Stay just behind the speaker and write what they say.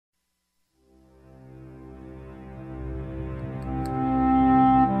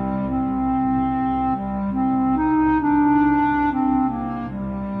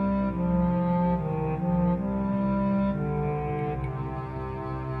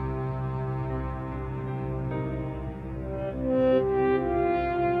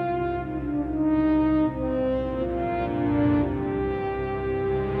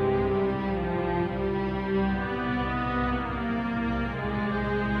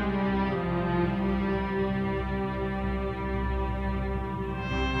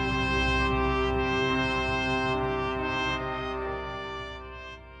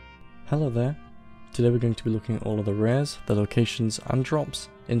Hello there. Today we're going to be looking at all of the rares, the locations and drops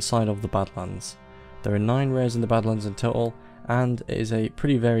inside of the Badlands. There are 9 rares in the Badlands in total, and it is a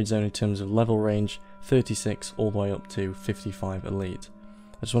pretty varied zone in terms of level range, 36 all the way up to 55 elite.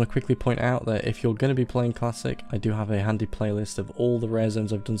 I just want to quickly point out that if you're going to be playing Classic, I do have a handy playlist of all the rare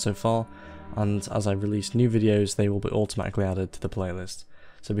zones I've done so far, and as I release new videos they will be automatically added to the playlist,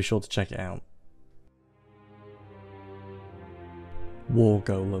 so be sure to check it out. War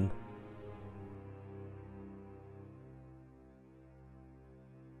Golem.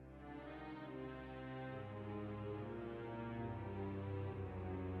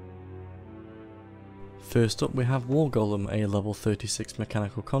 First up we have War Golem, a level 36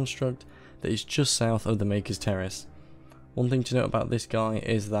 mechanical construct that is just south of the Maker's Terrace. One thing to note about this guy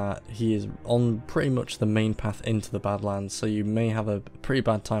is that he is on pretty much the main path into the Badlands, so you may have a pretty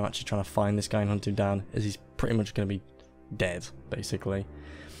bad time actually trying to find this guy and hunt him down, as he's pretty much going to be dead, basically.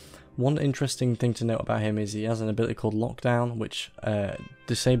 One interesting thing to note about him is he has an ability called Lockdown, which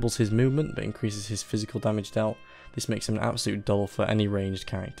disables his movement but increases his physical damage dealt. This makes him an absolute dull for any ranged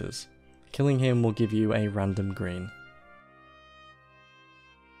characters. Killing him will give you a random green.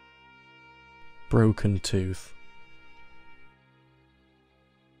 Broken Tooth.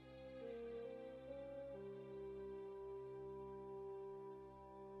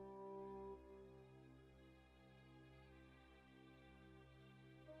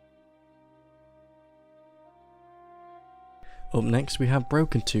 Up next we have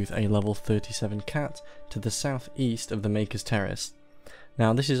Broken Tooth, a level 37 cat to the southeast of the Maker's Terrace.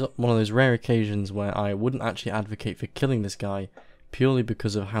 Now this is one of those rare occasions where I wouldn't actually advocate for killing this guy, purely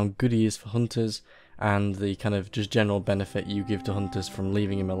because of how good he is for hunters and the kind of just general benefit you give to hunters from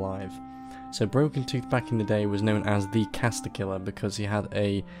leaving him alive. So Broken Tooth back in the day was known as the Caster Killer because he had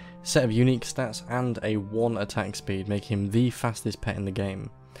a set of unique stats and a 1 attack speed, making him the fastest pet in the game.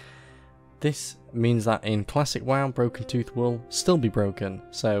 This means that in Classic WoW, Broken Tooth will still be broken,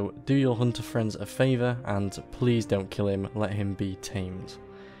 so do your hunter friends a favour and please don't kill him, let him be tamed.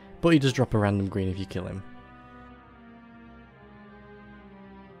 But he does drop a random green if you kill him.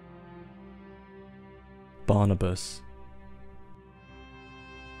 Barnabus.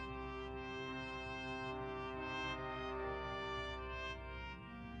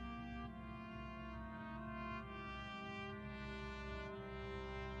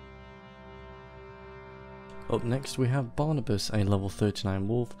 Up next we have Barnabus, a level 39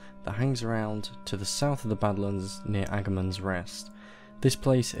 wolf that hangs around to the south of the Badlands near Agamemnon's Rest. This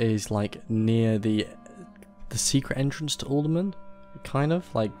place is like near the secret entrance to Alderman, kind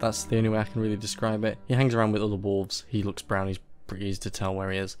of, like that's the only way I can really describe it. He hangs around with other wolves, he looks brown, he's pretty easy to tell where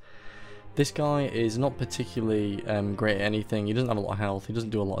he is. This guy is not particularly great at anything, he doesn't have a lot of health, he doesn't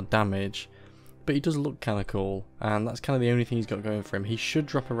do a lot of damage, but he does look kind of cool, and that's kind of the only thing he's got going for him. He should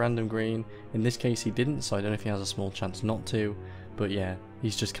drop a random green. In this case he didn't, so I don't know if he has a small chance not to, but yeah,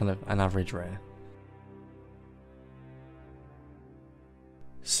 he's just kind of an average rare.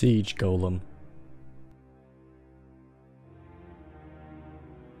 Siege Golem.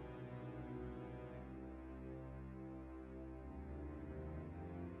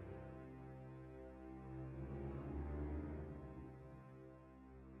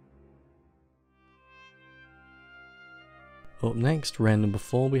 Up next, rare number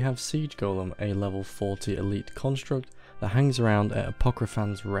 4, we have Siege Golem, a level 40 elite construct that hangs around at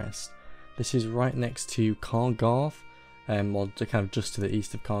Apocryphan's Rest. This is right next to Kargarth, or kind of just to the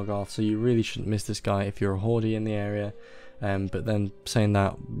east of Kargarth, so you really shouldn't miss this guy if you're a Horde in the area. But then saying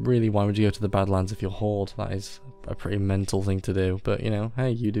that, really why would you go to the Badlands if you're Horde? That is a pretty mental thing to do, but you know,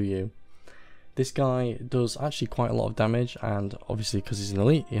 hey, you do you. This guy does actually quite a lot of damage, and obviously because he's an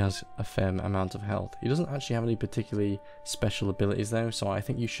elite he has a fair amount of health. He doesn't actually have any particularly special abilities though, so I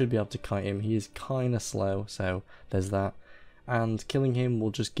think you should be able to kite him. He is kinda slow, so there's that. And killing him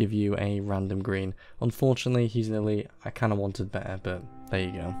will just give you a random green. Unfortunately he's an elite, I kinda wanted better, but there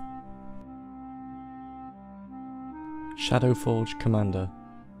you go. Shadowforge Commander.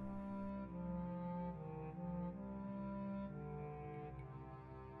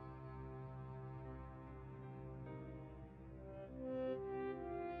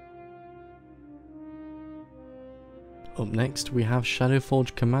 Up next we have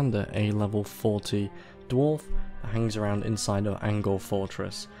Shadowforge Commander, a level 40 dwarf that hangs around inside of Angor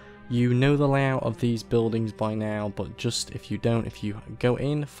Fortress. You know the layout of these buildings by now, but just if you don't, if you go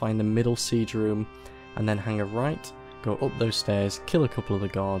in, find the middle siege room and then hang a right, go up those stairs, kill a couple of the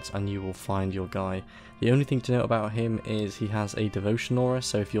guards and you will find your guy. The only thing to note about him is he has a devotion aura,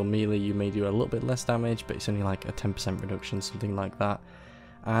 so if you're melee you may do a little bit less damage, but it's only like a 10% reduction, something like that.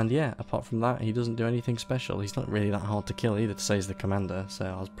 And yeah, apart from that, he doesn't do anything special. He's not really that hard to kill either, to say he's the commander, so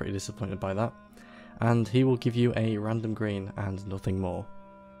I was pretty disappointed by that. And he will give you a random green and nothing more.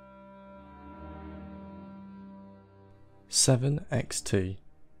 7xt.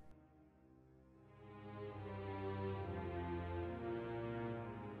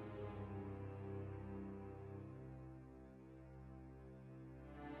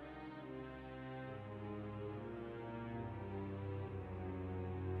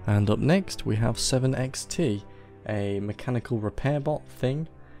 And up next we have 7xt, a mechanical repair bot thing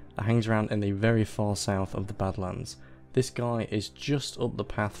that hangs around in the very far south of the Badlands. This guy is just up the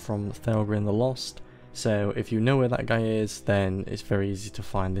path from Thelgrin the Lost, so if you know where that guy is, then it's very easy to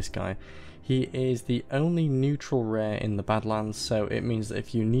find this guy. He is the only neutral rare in the Badlands, so it means that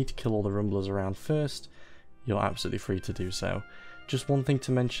if you need to kill all the rumblers around first, you're absolutely free to do so. Just one thing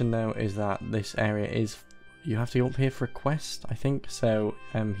to mention though is that this area is, you have to go up here for a quest, I think, so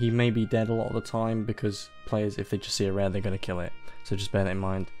he may be dead a lot of the time because players, if they just see a rare, they're going to kill it, so just bear that in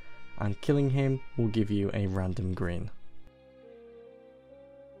mind. And killing him will give you a random green.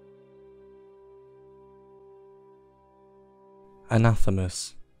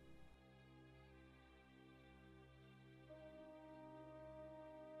 Anathemus.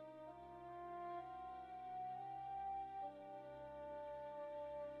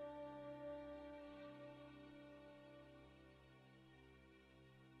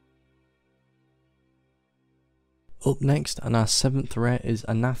 Up next, and our 7th rare is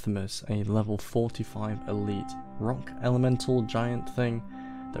Anathemus, a level 45 elite rock elemental giant thing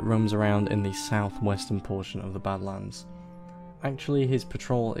that roams around in the southwestern portion of the Badlands. Actually, his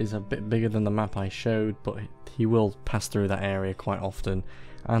patrol is a bit bigger than the map I showed, but he will pass through that area quite often.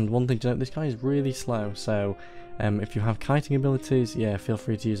 And one thing to note, this guy is really slow, so if you have kiting abilities, yeah, feel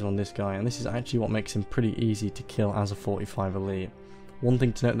free to use them on this guy, and this is actually what makes him pretty easy to kill as a 45 elite. One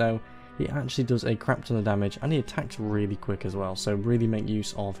thing to note though, he actually does a crap ton of damage and he attacks really quick as well, so really make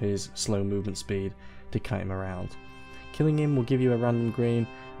use of his slow movement speed to kite him around. Killing him will give you a random green,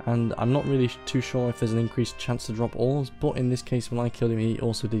 and I'm not really too sure if there's an increased chance to drop ores, but in this case when I killed him he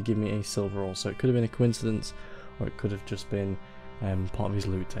also did give me a silver ore, so it could have been a coincidence or it could have just been part of his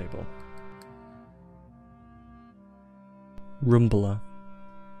loot table. Rumbler.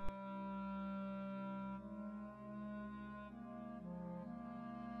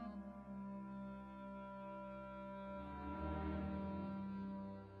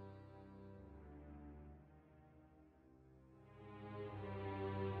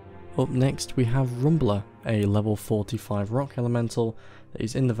 Up next we have Rumbler, a level 45 rock elemental that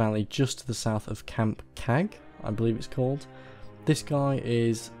is in the valley just to the south of Camp Cag, I believe it's called. This guy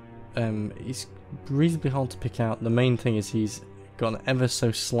is he's reasonably hard to pick out. The main thing is he's got an ever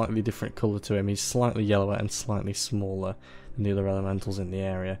so slightly different colour to him. He's slightly yellower and slightly smaller than the other elementals in the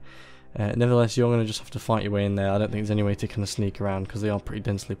area. Nevertheless, you're going to just have to fight your way in there. I don't think there's any way to kind of sneak around because they are pretty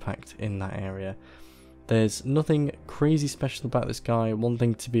densely packed in that area. There's nothing crazy special about this guy. One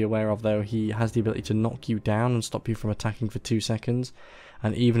thing to be aware of though, he has the ability to knock you down and stop you from attacking for 2 seconds.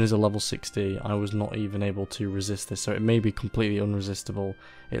 And even as a level 60, I was not even able to resist this, so it may be completely unresistible.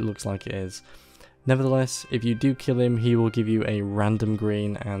 It looks like it is. Nevertheless, if you do kill him, he will give you a random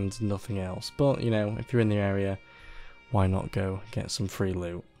green and nothing else. But, you know, if you're in the area, why not go get some free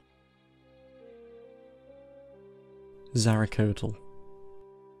loot? Zaricotl.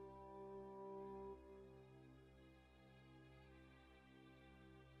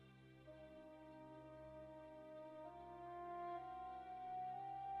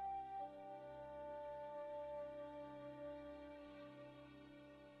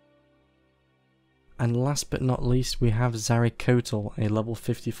 And last but not least, we have Zaricotl, a level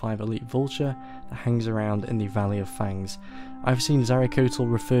 55 elite vulture that hangs around in the Valley of Fangs. I've seen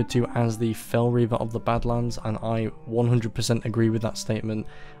Zaricotl referred to as the Fell Reaver of the Badlands, and I 100% agree with that statement.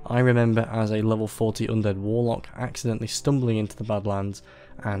 I remember as a level 40 undead warlock accidentally stumbling into the Badlands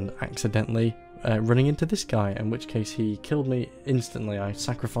and accidentally running into this guy, in which case he killed me instantly. I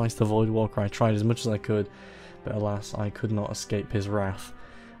sacrificed the Voidwalker, I tried as much as I could, but alas, I could not escape his wrath.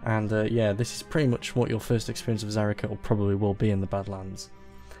 And yeah, this is pretty much what your first experience of Zaricotl probably will be in the Badlands.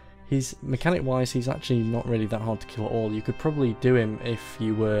 He's, mechanic wise, he's actually not really that hard to kill at all. You could probably do him if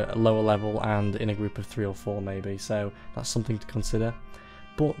you were a lower level and in a group of 3 or 4 maybe, so that's something to consider.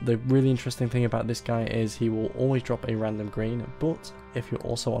 But the really interesting thing about this guy is he will always drop a random green, but if you're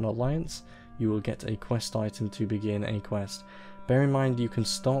also on Alliance, you will get a quest item to begin a quest. Bear in mind you can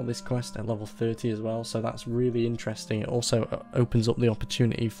start this quest at level 30 as well, so that's really interesting. It also opens up the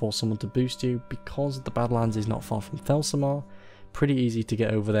opportunity for someone to boost you, because the Badlands is not far from Thelsamar. Pretty easy to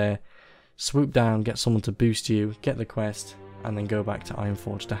get over there, swoop down, get someone to boost you, get the quest, and then go back to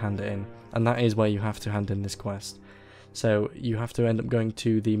Ironforge to hand it in. And that is where you have to hand in this quest. So you have to end up going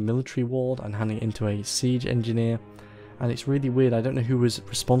to the military ward and handing it into a siege engineer. And it's really weird, I don't know who was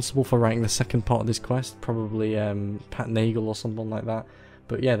responsible for writing the second part of this quest, probably Pat Nagel or someone like that.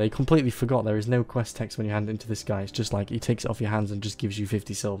 But yeah, they completely forgot there is no quest text when you hand it into this guy, it's just like he takes it off your hands and just gives you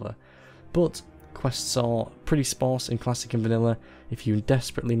 50 silver. But quests are pretty sparse in Classic and Vanilla. If you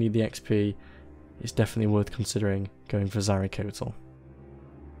desperately need the XP, it's definitely worth considering going for Zaricotl.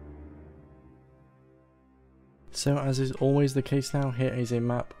 So as is always the case now, here is a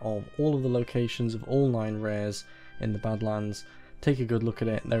map of all of the locations of all 9 rares in the Badlands. Take a good look at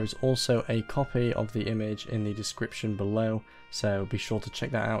it. There is also a copy of the image in the description below, so be sure to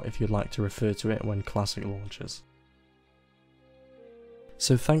check that out if you'd like to refer to it when Classic launches.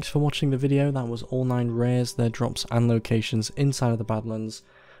 So thanks for watching the video. That was all 9 rares, their drops and locations inside of the Badlands.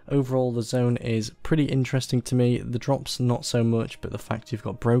 Overall the zone is pretty interesting to me, the drops not so much, but the fact you've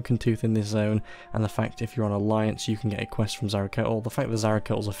got Broken Tooth in this zone, and the fact if you're on Alliance you can get a quest from Zaricotl. The fact that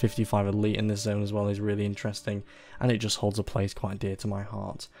Zaricotl's a 55 elite in this zone as well is really interesting, and it just holds a place quite dear to my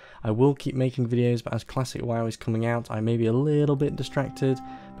heart. I will keep making videos, but as Classic WoW is coming out I may be a little bit distracted,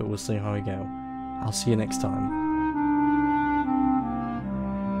 but we'll see how we go. I'll see you next time.